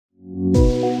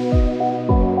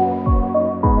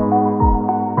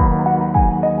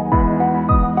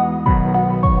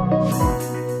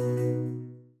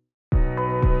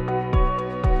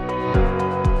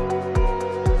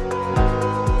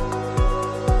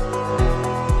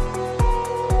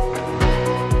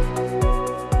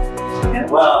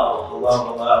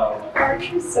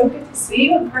So good to see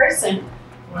you in person.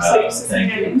 Well,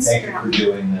 thank you. Thank you for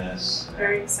doing this.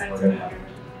 Very excited We're going to about have it.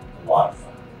 a lot of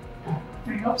fun.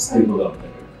 I hope so. People don't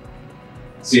think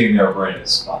seeing their brain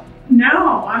is fun.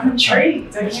 No, I'm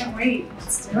intrigued. I can't wait.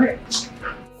 Let's do it.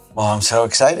 Well, I'm so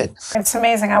excited. It's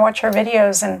amazing. I watch her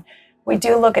videos, and we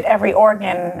do look at every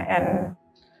organ and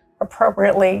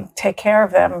appropriately take care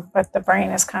of them, but the brain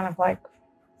is kind of like,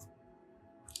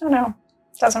 I don't know,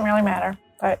 it doesn't really matter,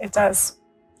 but it does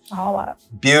a whole lot.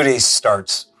 Beauty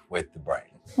starts with the brain.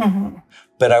 Mm-hmm.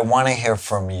 But I want to hear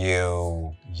from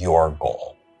you your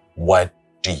goal. What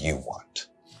do you want?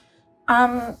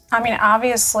 I mean,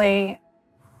 obviously,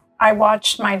 I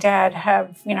watched my dad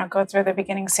go through the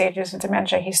beginning stages of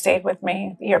dementia. He stayed with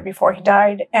me the year before he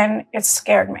died, and it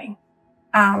scared me.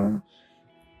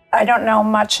 I don't know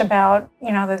much about,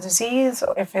 the disease,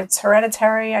 if it's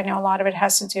hereditary. I know a lot of it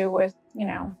has to do with,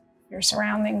 your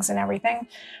surroundings and everything.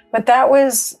 But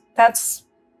that's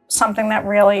something that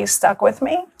really stuck with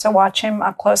me, to watch him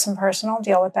up close and personal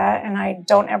deal with that. And I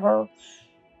don't ever,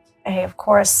 of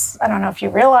course, I don't know if you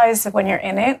realize that when you're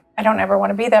in it, I don't ever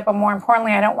want to be that. But more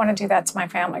importantly, I don't want to do that to my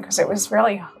family, because it was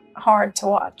really hard to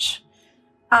watch.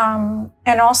 And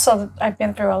also, I've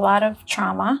been through a lot of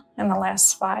trauma in the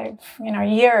last 5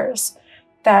 years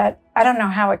that I don't know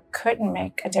how it couldn't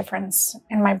make a difference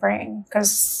in my brain,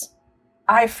 because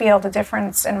I feel the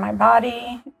difference in my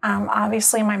body,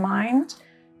 obviously my mind.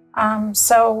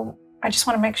 So I just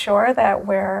want to make sure that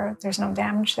there's no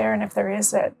damage there, and if there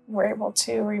is, that we're able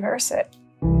to reverse it.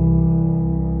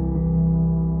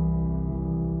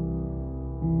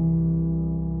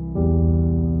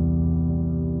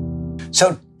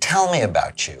 So tell me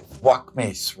about you. Walk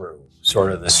me through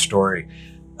sort of the story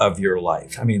of your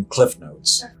life. I mean, Cliff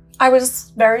Notes. I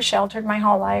was very sheltered my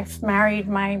whole life. Married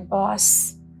my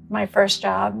boss, my first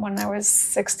job when I was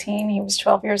 16. He was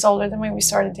 12 years older than me. We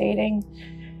started dating.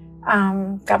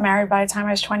 Got married by the time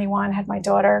I was 21, had my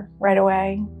daughter right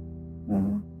away.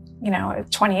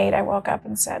 At 28, I woke up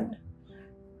and said,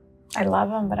 I love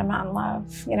him, but I'm not in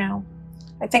love.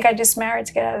 I think I just married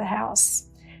to get out of the house.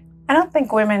 I don't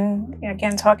think women,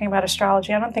 again, talking about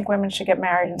astrology, I don't think women should get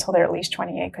married until they're at least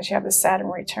 28, because you have the Saturn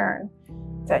return,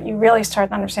 that you really start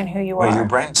to understand who you are. Well, your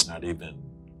brain's not even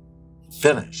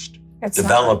finished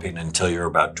developing until you're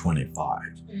about 25.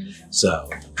 So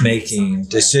making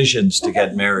decisions to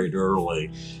get married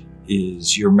early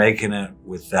you're making it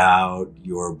without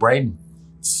your brain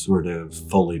sort of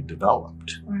fully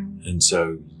developed. Right. And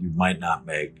so you might not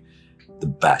make the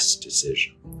best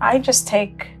decision. I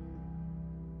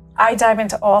dive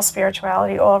into all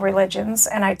spirituality, all religions,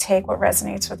 and I take what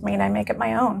resonates with me and I make it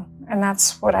my own. And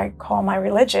that's what I call my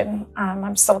religion.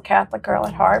 I'm still a Catholic girl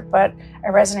at heart, but I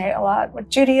resonate a lot with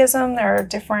Judaism. There are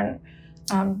different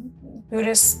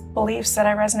Buddhist beliefs that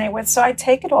I resonate with. So I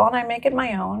take it all and I make it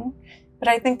my own. But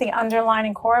I think the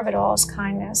underlying core of it all is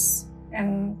kindness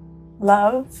and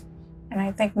love. And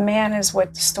I think man is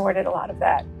what distorted a lot of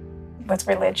that with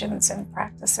religions and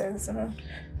practices and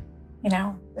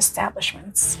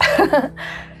establishments.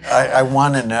 I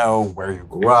want to know where you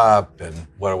grew up and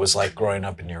what it was like growing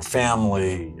up in your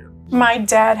family. My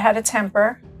dad had a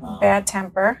temper, bad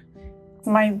temper.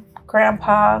 My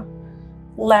grandpa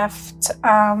left,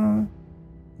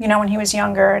 when he was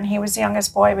younger, and he was the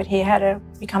youngest boy, but he had to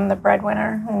become the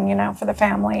breadwinner, and, for the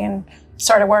family, and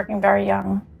started working very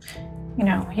young.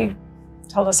 He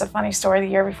told us a funny story the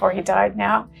year before he died.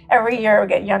 Now, every year it would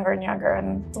get younger and younger,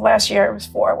 and the last year it was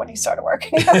 4 when he started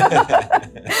working.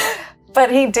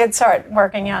 But he did start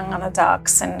working young on the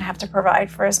docks and have to provide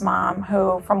for his mom,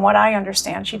 who, from what I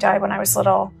understand, she died when I was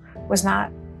little, was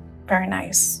not very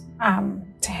nice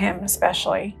to him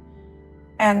especially.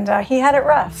 And he had it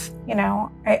rough.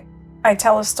 I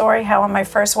tell a story how on my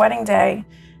first wedding day,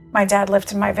 my dad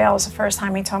lifted my veil. It was the first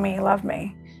time he told me he loved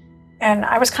me. And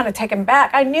I was kind of taken back.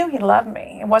 I knew he loved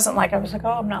me. It wasn't like I was like,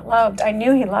 oh, I'm not loved. I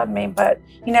knew he loved me, but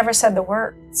he never said the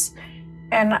words.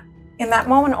 And in that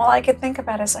moment, all I could think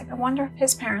about is like, I wonder if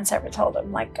his parents ever told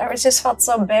him. Like, I just felt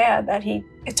so bad that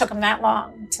it took him that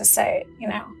long to say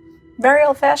it, Very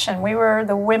old fashioned.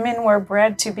 The women were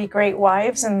bred to be great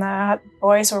wives, and the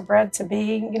boys were bred to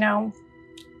be,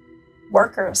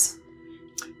 workers.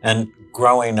 And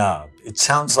growing up, it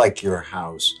sounds like your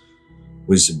house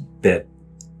was a bit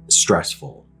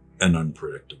stressful and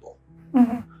unpredictable,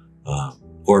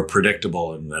 or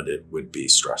predictable in that it would be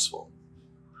stressful.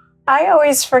 I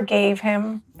always forgave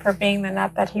him for being the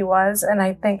nut that he was, and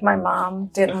I think my mom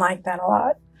didn't like that a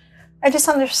lot. I just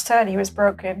understood he was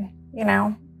broken,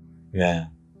 Yeah.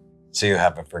 So you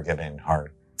have a forgiving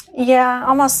heart. Yeah,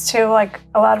 almost too. Like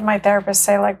a lot of my therapists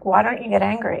say, like, why don't you get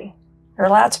angry? You're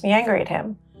allowed to be angry at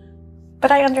him.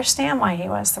 But I understand why he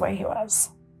was the way he was,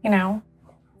 you know?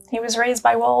 He was raised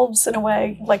by wolves in a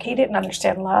way, like he didn't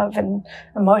understand love and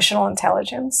emotional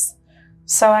intelligence.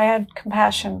 So I had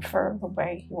compassion for the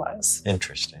way he was.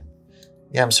 Interesting.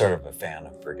 Yeah, I'm sort of a fan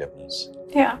of forgiveness.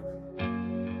 Yeah.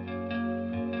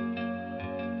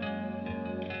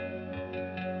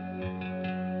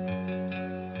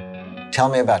 Tell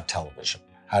me about television.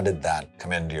 How did that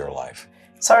come into your life?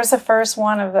 So I was the first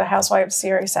one of the Housewives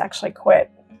series to actually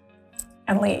quit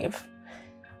and leave.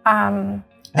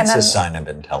 That's a sign of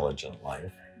intelligent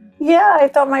life. Yeah, I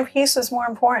thought my piece was more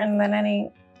important than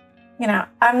any, you know,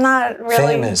 I'm not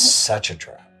really... Fame is such a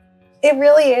trap. It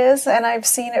really is, and I've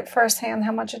seen it firsthand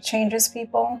how much it changes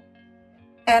people.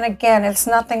 And again, it's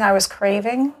nothing I was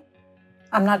craving.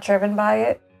 I'm not driven by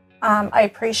it. I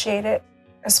appreciate it,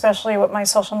 especially with my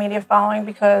social media following,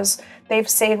 because they've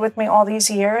stayed with me all these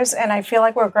years, and I feel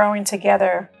like we're growing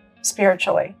together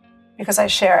spiritually because I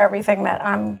share everything that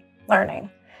I'm learning.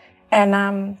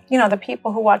 And, you know, the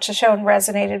people who watched the show and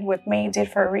resonated with me did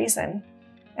for a reason.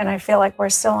 And I feel like we're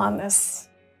still on this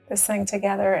thing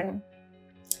together. And,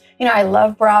 you know, I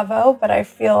love Bravo, but I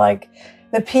feel like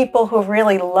the people who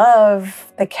really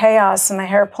love the chaos and the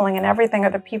hair pulling and everything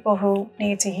are the people who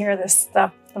need to hear this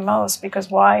stuff the most, because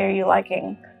why are you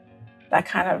liking that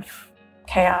kind of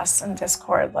chaos and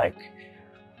discord? Like,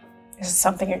 is it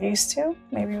something you're used to?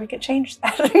 Maybe we could change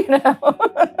that, you know?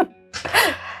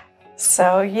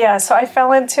 So yeah, so I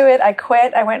fell into it. I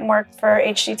quit. I went and worked for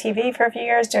HGTV for a few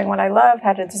years, doing what I loved.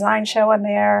 Had a design show on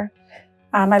there.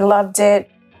 I loved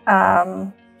it.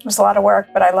 It was a lot of work,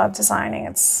 but I love designing.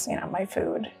 It's, you know, my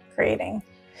food, creating.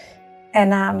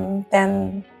 And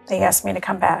then they asked me to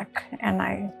come back, and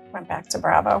I went back to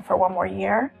Bravo for one more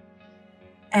year.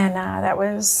 And that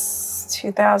was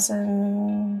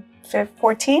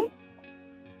 2014.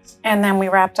 And then we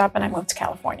wrapped up and I moved to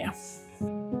California.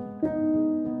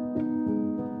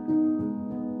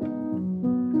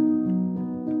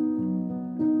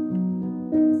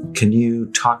 Can you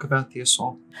talk about the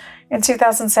assault? In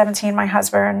 2017, my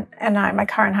husband and I, my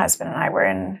current husband and I, were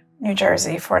in New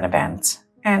Jersey for an event.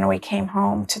 And we came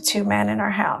home to two men in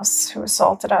our house who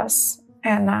assaulted us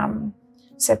and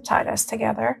zip-tied us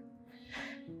together.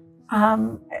 I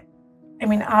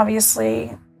mean,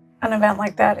 obviously, an event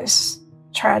like that is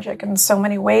tragic in so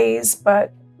many ways,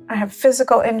 but I have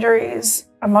physical injuries,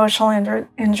 emotional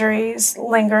injuries,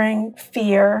 lingering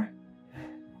fear.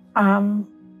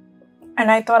 And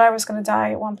I thought I was going to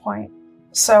die at one point.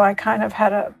 So I kind of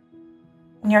had a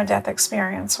near-death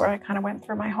experience where I kind of went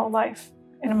through my whole life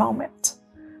in a moment,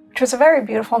 which was a very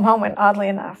beautiful moment, oddly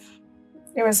enough.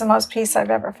 It was the most peace I've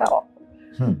ever felt.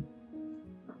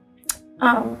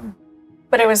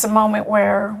 But it was a moment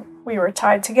where we were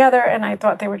tied together and I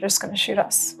thought they were just going to shoot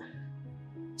us.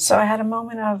 So I had a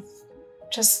moment of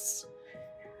just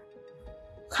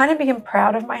kind of being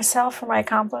proud of myself for my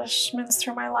accomplishments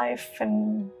through my life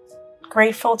and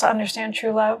grateful to understand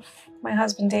true love, my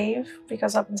husband Dave,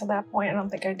 because up until that point I don't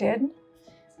think I did.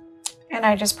 And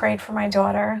I just prayed for my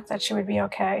daughter that she would be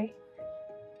okay.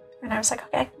 And I was like,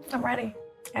 okay, I'm ready.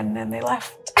 And then they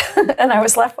left and I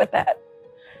was left with that.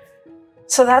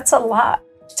 So that's a lot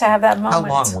to have that moment.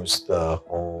 How long was the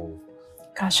whole...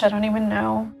 Gosh, I don't even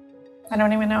know. I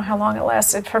don't even know how long it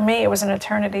lasted. For me, it was an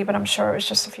eternity, but I'm sure it was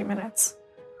just a few minutes.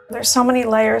 There's so many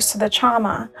layers to the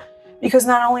trauma, because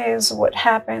not only is what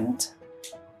happened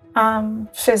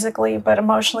physically, but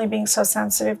emotionally being so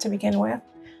sensitive to begin with,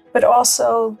 but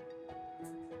also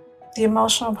the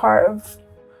emotional part of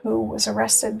who was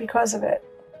arrested because of it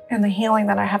and the healing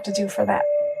that I have to do for that.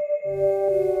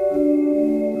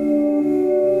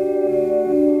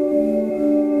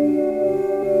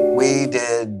 We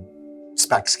did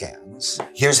SPECT scans.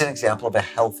 Here's an example of a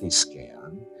healthy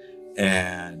scan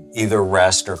and either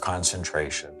rest or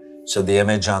concentration. So the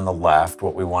image on the left,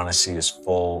 what we want to see is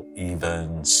full,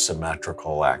 even,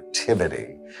 symmetrical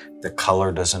activity. The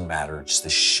color doesn't matter, it's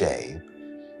the shape.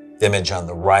 The image on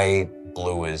the right,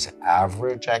 blue is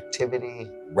average activity.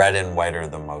 Red and white are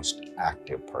the most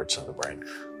active parts of the brain,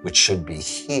 which should be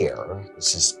here.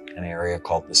 This is an area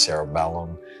called the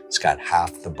cerebellum. It's got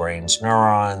half the brain's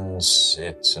neurons.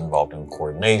 It's involved in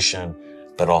coordination,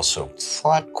 but also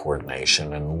thought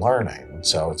coordination and learning.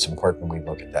 So it's important we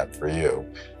look at that for you.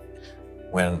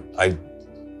 When I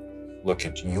look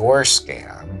at your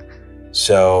scan,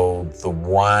 so the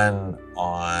one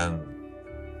on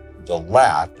the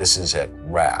left, this is at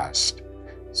rest.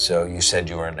 So you said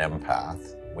you were an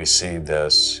empath. We see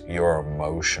this, your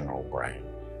emotional brain.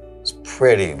 It's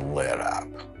pretty lit up.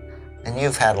 And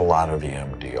you've had a lot of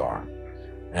EMDR.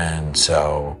 And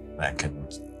so that can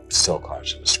still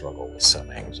cause you to struggle with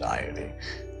some anxiety,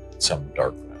 some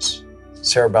darkness.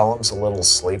 cerebellum's a little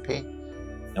sleepy.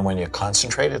 And when you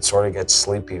concentrate, it sort of gets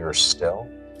sleepier still.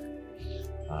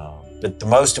 But the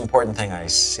most important thing I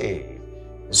see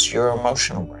is your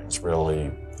emotional brain's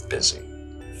really busy.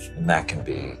 And that can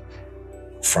be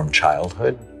from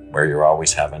childhood, where you're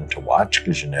always having to watch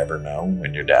because you never know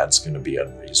when your dad's going to be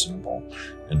unreasonable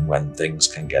and when things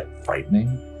can get frightening.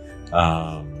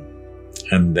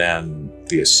 And then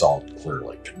the assault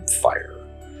clearly can fire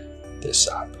this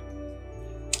up.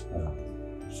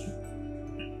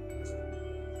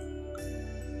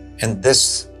 And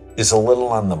this is a little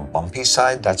on the bumpy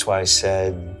side. That's why I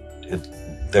said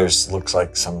looks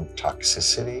like some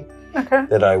toxicity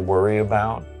that I worry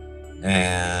about.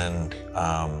 And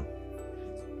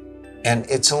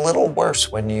it's a little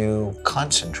worse when you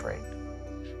concentrate.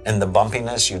 And the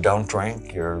bumpiness, you don't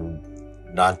drink, you're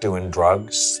not doing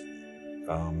drugs,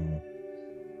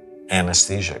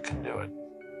 anesthesia can do it.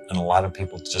 And a lot of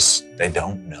people they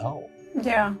don't know.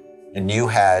 Yeah. And you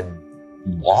had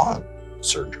long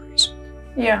surgeries.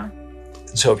 Yeah.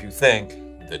 So if you think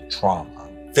the trauma,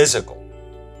 physical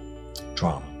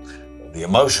trauma, the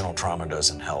emotional trauma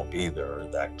doesn't help either,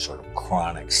 that sort of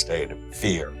chronic state of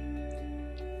fear,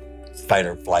 fight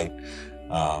or flight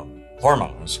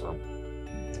hormones are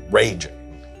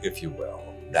raging, if you will,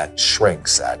 that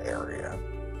shrinks that area.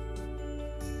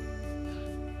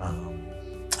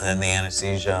 And then the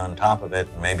anesthesia on top of it,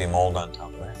 and maybe mold on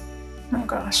top of that. Oh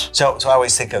gosh. So I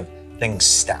always think of things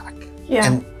stack. Yeah.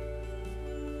 And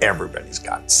everybody's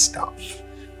got stuff,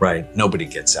 right? Nobody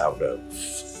gets out of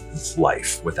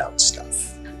life without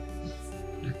stuff.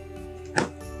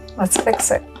 Let's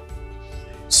fix it.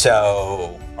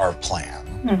 So our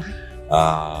plan,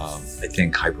 I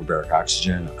think hyperbaric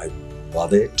oxygen, I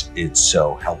love it. It's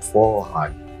so helpful.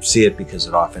 I see it because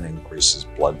it often increases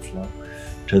blood flow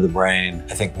to the brain.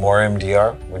 I think more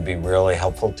MDR would be really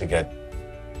helpful to get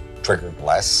triggered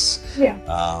less. Yeah.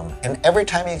 And every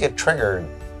time you get triggered,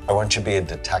 I want you to be a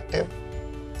detective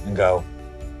and go,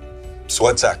 so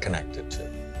what's that connected to?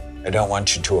 I don't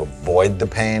want you to avoid the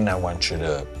pain. I want you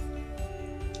to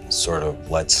sort of,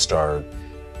 let's start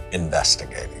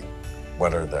investigating.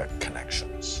 What are the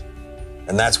connections?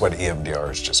 And that's what EMDR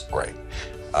is just great.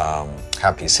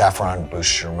 Happy saffron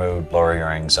boosts your mood, lower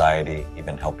your anxiety,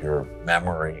 even help your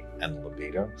memory and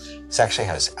libido. This actually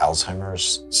has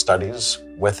Alzheimer's studies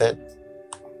with it.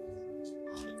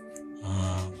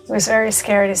 It was very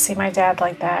scary to see my dad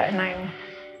like that, and I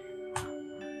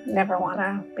never want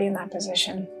to be in that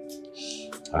position.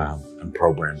 And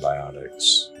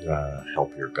probiotics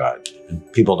help your gut.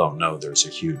 And people don't know there's a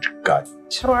huge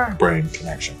gut-brain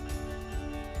connection.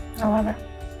 I love it.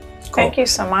 Cool. Thank you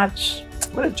so much.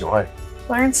 What a joy.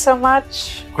 Learned so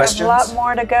much. Questions? There's a lot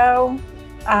more to go.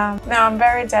 No, I'm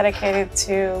very dedicated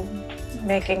to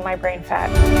making my brain fat.